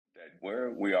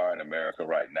where we are in America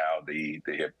right now, the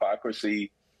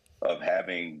hypocrisy of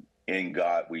having in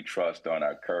God we trust on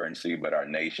our currency, but our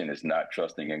nation is not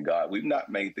trusting in God. We've not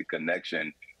made the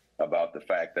connection about the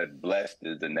fact that blessed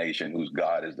is the nation whose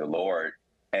God is the Lord,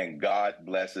 and God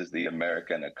blesses the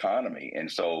American economy.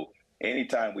 And so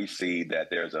anytime we see that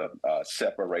there's a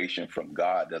separation from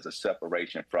God, there's a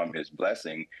separation from his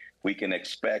blessing, we can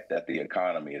expect that the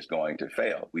economy is going to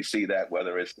fail. We see that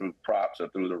whether it's through props or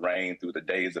through the rain, through the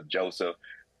days of Joseph.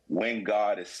 When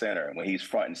God is center, when he's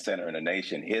front and center in the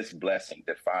nation, his blessing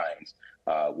defines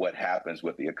what happens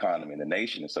with the economy in the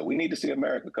nation. And so we need to see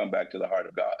America come back to the heart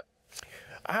of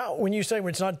God. When you say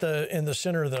it's not in the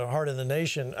center of the heart of the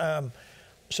nation,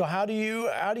 so how do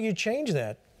you change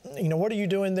that? You know, what are you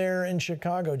doing there in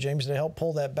Chicago, James, to help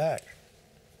pull that back?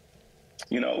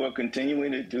 You know, we're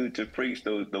continuing to preach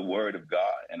the word of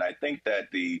God. And I think that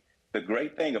the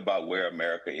great thing about where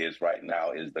America is right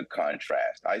now is the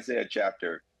contrast. Isaiah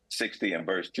chapter 60 and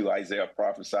verse 2, Isaiah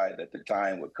prophesied that the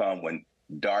time would come when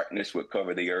darkness would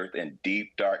cover the earth and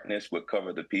deep darkness would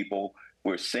cover the people.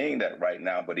 We're seeing that right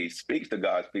now, but he speaks to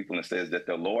God's people and says that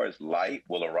the Lord's light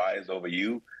will arise over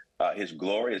you. His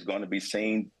glory is going to be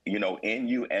seen, you know, in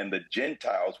you, and the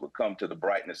Gentiles will come to the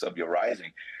brightness of your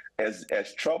rising. As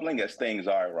troubling as things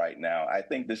are right now, I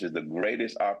think this is the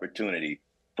greatest opportunity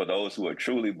for those who are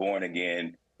truly born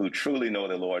again, who truly know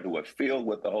the Lord, who are filled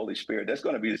with the Holy Spirit. There's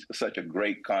going to be such a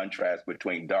great contrast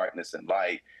between darkness and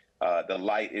light. The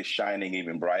light is shining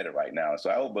even brighter right now.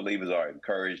 So I hope believers are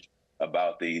encouraged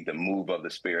about the move of the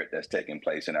Spirit that's taking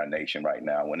place in our nation right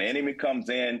now. When the enemy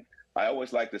comes in, I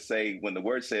always like to say, when the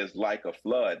word says like a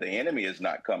flood, the enemy is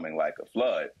not coming like a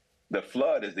flood. The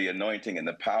flood is the anointing and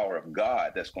the power of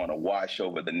God that's going to wash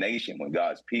over the nation when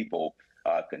God's people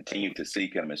continue to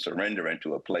seek him and surrender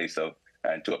into a place of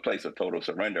total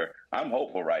surrender. I'm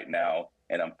hopeful right now,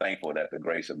 and I'm thankful that the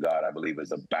grace of God, I believe,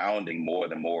 is abounding more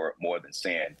than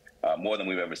sin, more than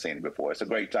we've ever seen it before. It's a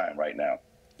great time right now.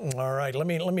 All right, let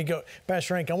me go.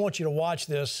 Pastor Frank, I want you to watch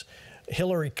this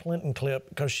Hillary Clinton clip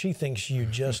because she thinks you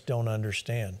just don't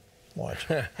understand. Watch.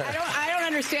 I don't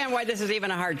understand why this is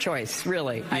even a hard choice,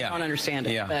 really. I don't understand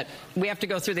it. Yeah. But we have to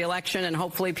go through the election, and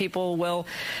hopefully people will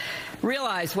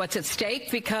realize what's at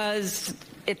stake, because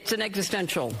it's an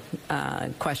existential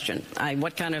question.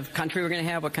 What kind of country we're going to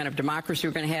have, what kind of democracy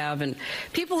we're going to have, and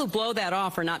people who blow that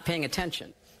off are not paying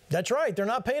attention. That's right. They're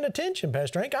not paying attention,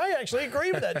 Pastor Frank. I actually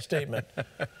agree with that statement.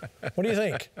 What do you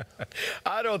think?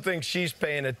 I don't think she's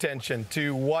paying attention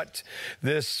to what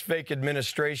this fake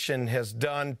administration has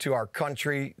done to our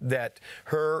country, that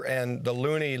her and the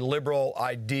loony liberal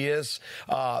ideas,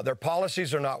 their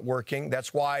policies are not working.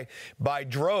 That's why by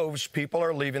droves, people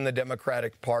are leaving the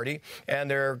Democratic Party,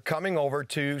 and they're coming over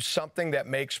to something that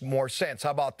makes more sense.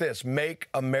 How about this? Make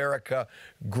America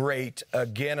great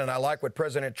again. And I like what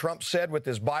President Trump said with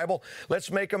his Bible.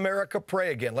 Let's make America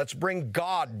pray again. Let's bring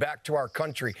God back to our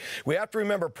country. We have to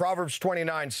remember Proverbs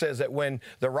 29 says that when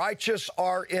the righteous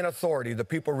are in authority, the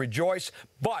people rejoice,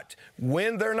 but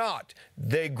when they're not,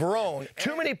 they groan.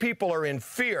 Too many people are in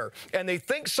fear, and they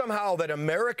think somehow that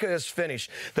America is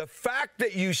finished. The fact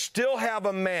that you still have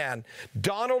a man,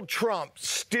 Donald Trump,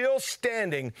 still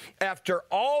standing after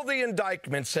all the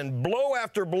indictments and blow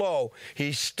after blow,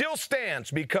 he still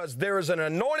stands because there is an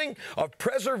anointing of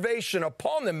preservation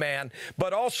upon the man,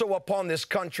 but also upon this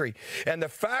country. And the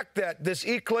fact that this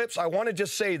eclipse, I want to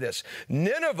just say this,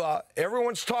 Nineveh,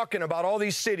 everyone's talking about all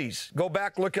these cities. Go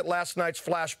back, look at last night's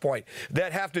FlashPoint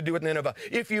that have to do with Nineveh.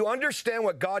 If you understand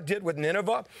what God did with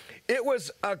Nineveh, it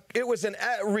was a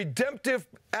redemptive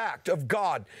act of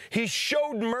God. He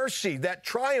showed mercy that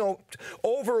triumphed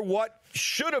over what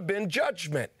should have been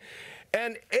judgment.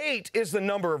 And 8 is the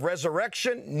number of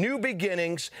resurrection, new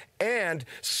beginnings, and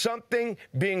something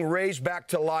being raised back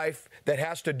to life that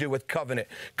has to do with covenant.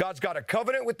 God's got a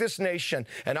covenant with this nation,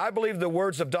 and I believe the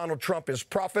words of Donald Trump is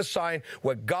prophesying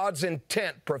what God's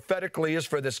intent prophetically is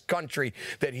for this country,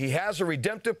 that he has a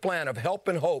redemptive plan of help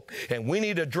and hope, and we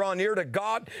need to draw near to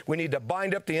God. We need to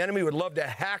bind up the enemy who would love to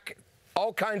hack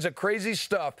all kinds of crazy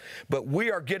stuff, but we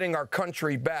are getting our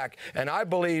country back. And I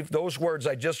believe those words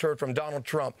I just heard from Donald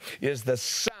Trump is the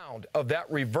sound of that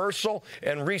reversal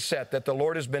and reset that the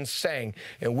Lord has been saying.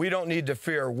 And we don't need to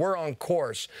fear. We're on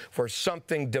course for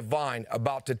something divine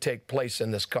about to take place in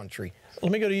this country.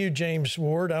 Let me go to you, James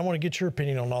Ward. I want to get your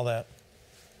opinion on all that.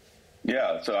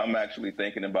 Yeah, so I'm actually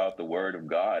thinking about the word of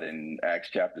God in Acts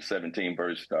chapter 17,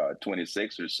 verse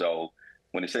 26 or so,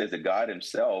 when it says that God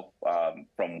himself,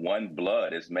 from one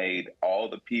blood, has made all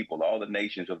the people, all the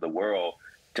nations of the world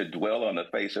to dwell on the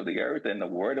face of the earth. And the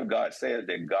word of God says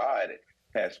that God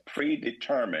has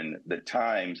predetermined the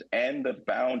times and the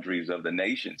boundaries of the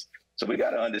nations. So we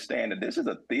got to understand that this is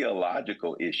a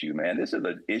theological issue, man. This is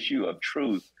an issue of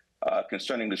truth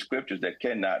concerning the scriptures that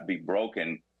cannot be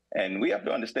broken. And we have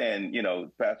to understand,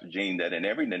 Pastor Gene, that in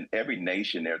every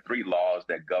nation, there are three laws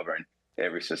that govern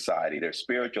every society. There's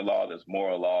spiritual law, there's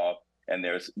moral law, and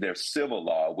there's civil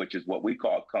law, which is what we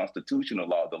call constitutional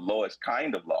law, the lowest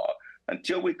kind of law.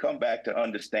 Until we come back to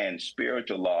understand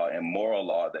spiritual law and moral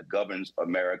law that governs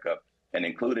America, and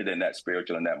included in that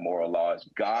spiritual and that moral law is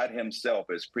God himself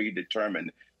has predetermined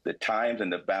the times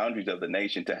and the boundaries of the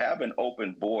nation. To have an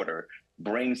open border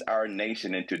brings our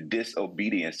nation into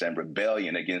disobedience and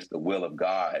rebellion against the will of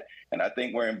God. And I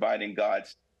think we're inviting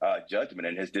God's judgment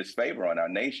and his disfavor on our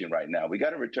nation right now. We got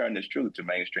to return this truth to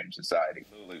mainstream society.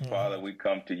 Absolutely. Father, we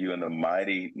come to you in the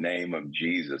mighty name of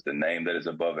Jesus, the name that is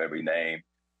above every name.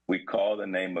 We call the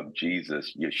name of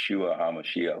Jesus, Yeshua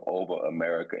HaMashiach, over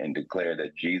America and declare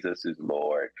that Jesus is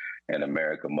Lord and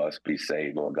America must be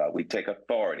saved, Lord God. We take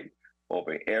authority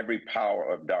over every power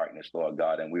of darkness, Lord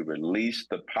God, and we release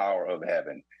the power of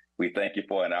heaven. We thank you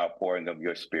for an outpouring of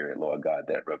your spirit, Lord God,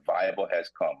 that revival has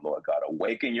come, Lord God.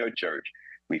 Awaken your church.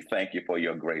 We thank you for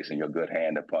your grace and your good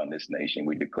hand upon this nation.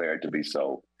 We declare it to be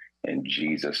so. In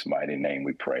Jesus' mighty name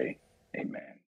we pray. Amen.